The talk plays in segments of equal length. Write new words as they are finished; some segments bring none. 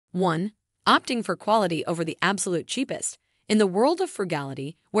1. Opting for quality over the absolute cheapest. In the world of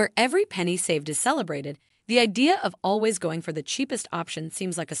frugality, where every penny saved is celebrated, the idea of always going for the cheapest option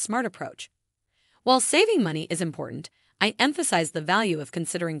seems like a smart approach. While saving money is important, I emphasize the value of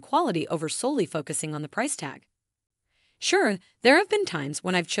considering quality over solely focusing on the price tag. Sure, there have been times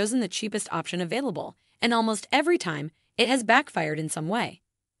when I've chosen the cheapest option available, and almost every time it has backfired in some way.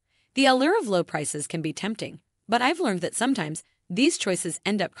 The allure of low prices can be tempting, but I've learned that sometimes these choices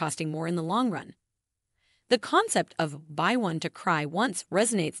end up costing more in the long run. The concept of buy one to cry once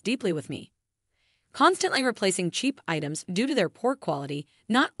resonates deeply with me. Constantly replacing cheap items due to their poor quality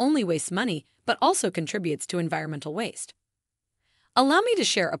not only wastes money, but also contributes to environmental waste. Allow me to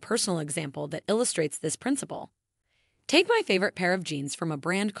share a personal example that illustrates this principle. Take my favorite pair of jeans from a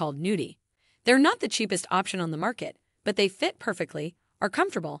brand called Nudie. They're not the cheapest option on the market, but they fit perfectly, are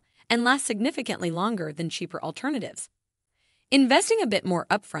comfortable, and last significantly longer than cheaper alternatives. Investing a bit more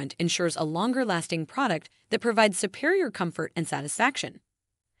upfront ensures a longer-lasting product that provides superior comfort and satisfaction.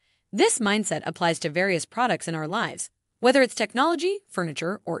 This mindset applies to various products in our lives, whether it's technology,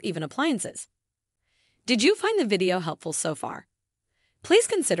 furniture, or even appliances. Did you find the video helpful so far? Please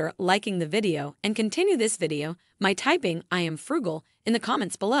consider liking the video and continue this video by typing "I am frugal" in the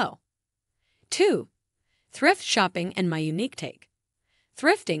comments below. 2. Thrift shopping and my unique take.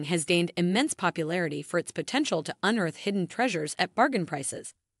 Thrifting has gained immense popularity for its potential to unearth hidden treasures at bargain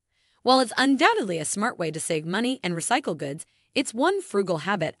prices. While it's undoubtedly a smart way to save money and recycle goods, it's one frugal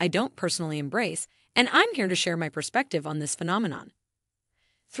habit I don't personally embrace, and I'm here to share my perspective on this phenomenon.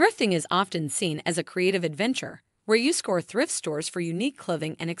 Thrifting is often seen as a creative adventure, where you scour thrift stores for unique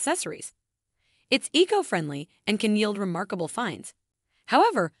clothing and accessories. It's eco-friendly and can yield remarkable finds.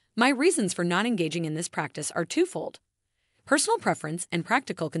 However, my reasons for not engaging in this practice are twofold: personal preference and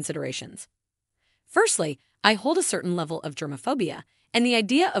practical considerations. Firstly, I hold a certain level of germophobia, and the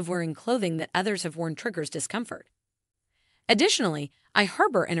idea of wearing clothing that others have worn triggers discomfort. Additionally, I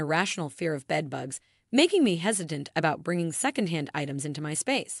harbor an irrational fear of bed bugs, making me hesitant about bringing secondhand items into my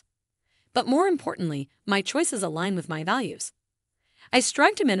space. But more importantly, my choices align with my values. I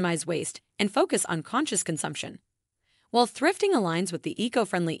strive to minimize waste and focus on conscious consumption. While thrifting aligns with the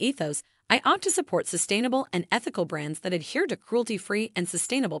eco-friendly ethos, I ought to support sustainable and ethical brands that adhere to cruelty-free and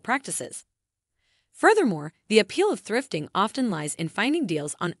sustainable practices. Furthermore, the appeal of thrifting often lies in finding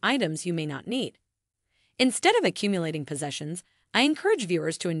deals on items you may not need. Instead of accumulating possessions, I encourage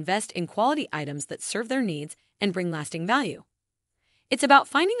viewers to invest in quality items that serve their needs and bring lasting value. It's about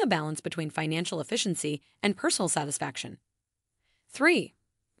finding a balance between financial efficiency and personal satisfaction. 3.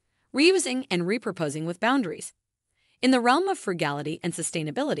 Reusing and repurposing with boundaries. In the realm of frugality and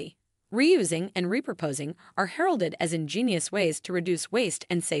sustainability, reusing and repurposing are heralded as ingenious ways to reduce waste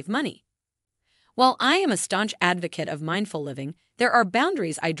and save money. While I am a staunch advocate of mindful living, there are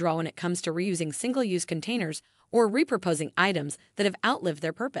boundaries I draw when it comes to reusing single-use containers or repurposing items that have outlived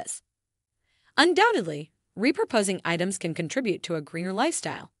their purpose. Undoubtedly, repurposing items can contribute to a greener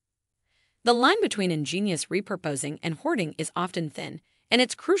lifestyle. The line between ingenious repurposing and hoarding is often thin, and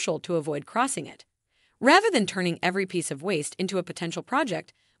it's crucial to avoid crossing it. Rather than turning every piece of waste into a potential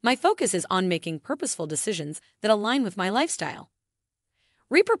project, my focus is on making purposeful decisions that align with my lifestyle.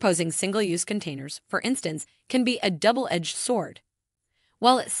 Repurposing single-use containers, for instance, can be a double-edged sword.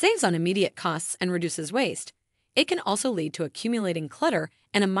 While it saves on immediate costs and reduces waste, it can also lead to accumulating clutter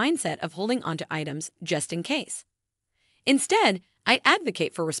and a mindset of holding onto items just in case. Instead, I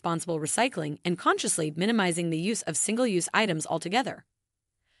advocate for responsible recycling and consciously minimizing the use of single-use items altogether.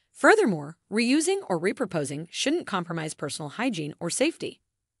 Furthermore, reusing or repurposing shouldn't compromise personal hygiene or safety.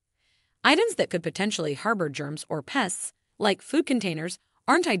 Items that could potentially harbor germs or pests, like food containers,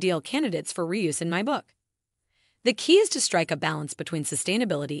 aren't ideal candidates for reuse in my book. The key is to strike a balance between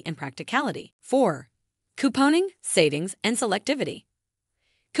sustainability and practicality. 4. Couponing, savings, and selectivity.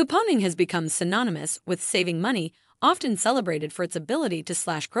 Couponing has become synonymous with saving money, often celebrated for its ability to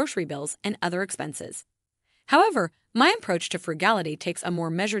slash grocery bills and other expenses. However, my approach to frugality takes a more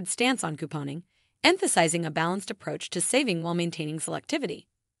measured stance on couponing, emphasizing a balanced approach to saving while maintaining selectivity.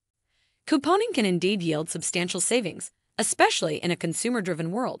 Couponing can indeed yield substantial savings, especially in a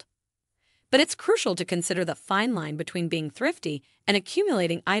consumer-driven world. But it's crucial to consider the fine line between being thrifty and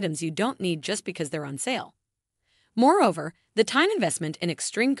accumulating items you don't need just because they're on sale. Moreover, the time investment in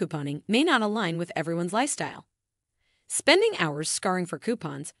extreme couponing may not align with everyone's lifestyle. Spending hours scouring for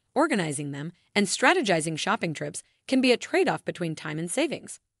coupons, organizing them, and strategizing shopping trips can be a trade-off between time and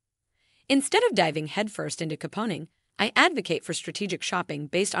savings. Instead of diving headfirst into couponing, I advocate for strategic shopping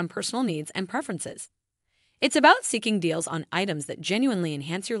based on personal needs and preferences. It's about seeking deals on items that genuinely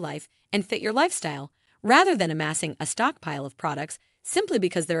enhance your life and fit your lifestyle, rather than amassing a stockpile of products simply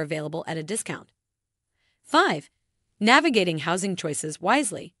because they're available at a discount. 5. Navigating housing choices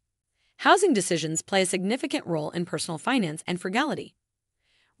wisely. Housing decisions play a significant role in personal finance and frugality.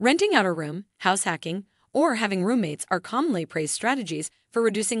 Renting out a room, house hacking, or having roommates are commonly praised strategies for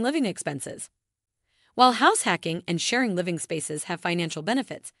reducing living expenses. While house hacking and sharing living spaces have financial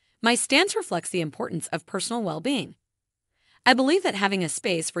benefits, my stance reflects the importance of personal well-being. I believe that having a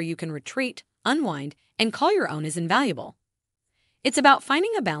space where you can retreat, unwind, and call your own is invaluable. It's about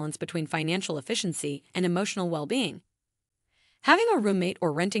finding a balance between financial efficiency and emotional well-being. Having a roommate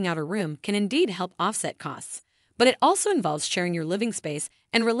or renting out a room can indeed help offset costs, but it also involves sharing your living space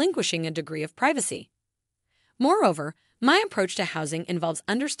and relinquishing a degree of privacy. Moreover, my approach to housing involves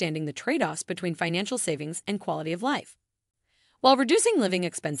understanding the trade-offs between financial savings and quality of life. While reducing living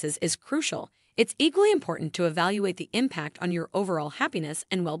expenses is crucial, it's equally important to evaluate the impact on your overall happiness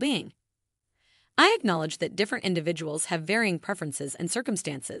and well-being. I acknowledge that different individuals have varying preferences and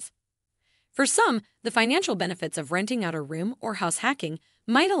circumstances. For some, the financial benefits of renting out a room or house hacking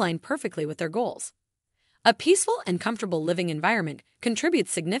might align perfectly with their goals. A peaceful and comfortable living environment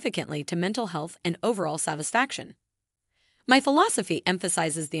contributes significantly to mental health and overall satisfaction. My philosophy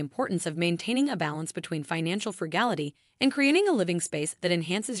emphasizes the importance of maintaining a balance between financial frugality and creating a living space that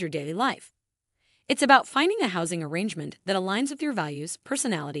enhances your daily life. It's about finding a housing arrangement that aligns with your values,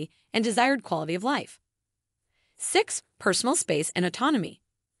 personality, and desired quality of life. 6. Personal space and autonomy.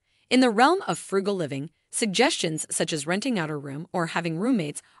 In the realm of frugal living, suggestions such as renting out a room or having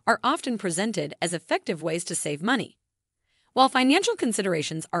roommates are often presented as effective ways to save money. While financial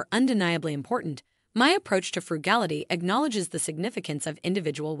considerations are undeniably important, my approach to frugality acknowledges the significance of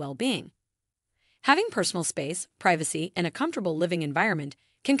individual well-being. Having personal space, privacy, and a comfortable living environment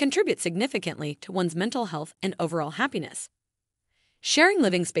can contribute significantly to one's mental health and overall happiness. Sharing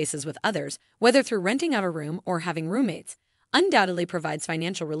living spaces with others, whether through renting out a room or having roommates, undoubtedly provides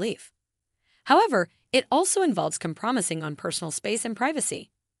financial relief. However, it also involves compromising on personal space and privacy.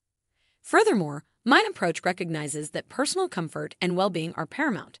 Furthermore, my approach recognizes that personal comfort and well-being are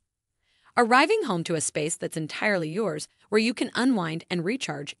paramount. Arriving home to a space that's entirely yours, where you can unwind and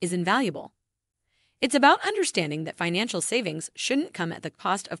recharge, is invaluable. It's about understanding that financial savings shouldn't come at the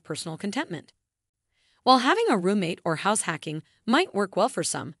cost of personal contentment. While having a roommate or house hacking might work well for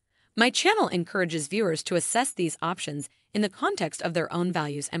some, my channel encourages viewers to assess these options in the context of their own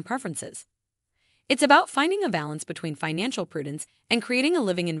values and preferences. It's about finding a balance between financial prudence and creating a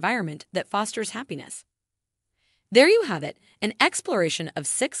living environment that fosters happiness. There you have it, an exploration of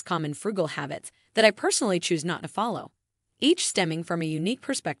 6 common frugal habits that I personally choose not to follow, each stemming from a unique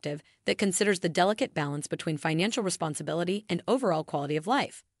perspective that considers the delicate balance between financial responsibility and overall quality of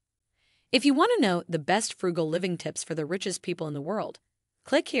life. If you want to know the best frugal living tips for the richest people in the world,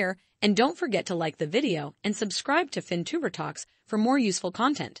 click here and don't forget to like the video and subscribe to Fintubertalks for more useful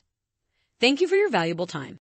content. Thank you for your valuable time.